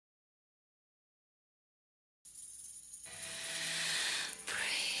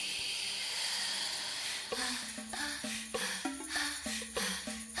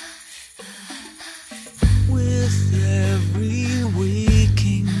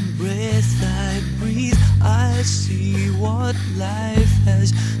what life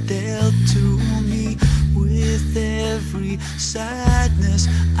has dealt to me. With every sadness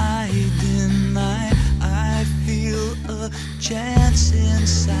I deny, I feel a chance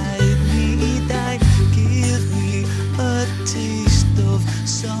inside me die. Give me a taste of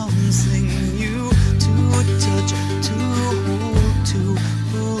something new, to touch, to hold, to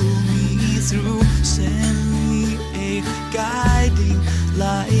pull me through. Send me a guiding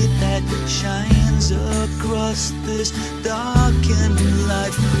light that shines across this darkened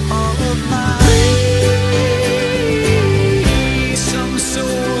life of mine. Some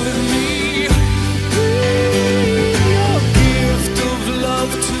soul in me, a gift of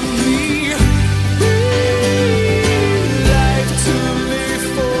love to me, life to live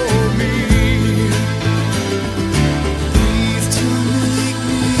for me, breathe to make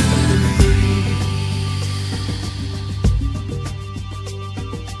me breathe.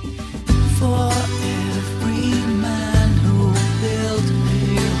 For every man who built a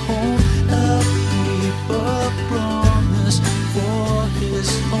home, a paper promise for his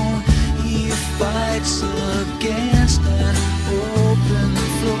own, he fights against an open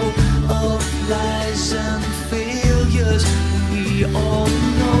flow of lies and failures. We all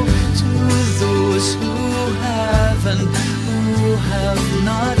know, to those who have and who have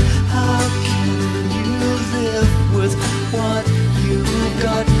not, how can you live with what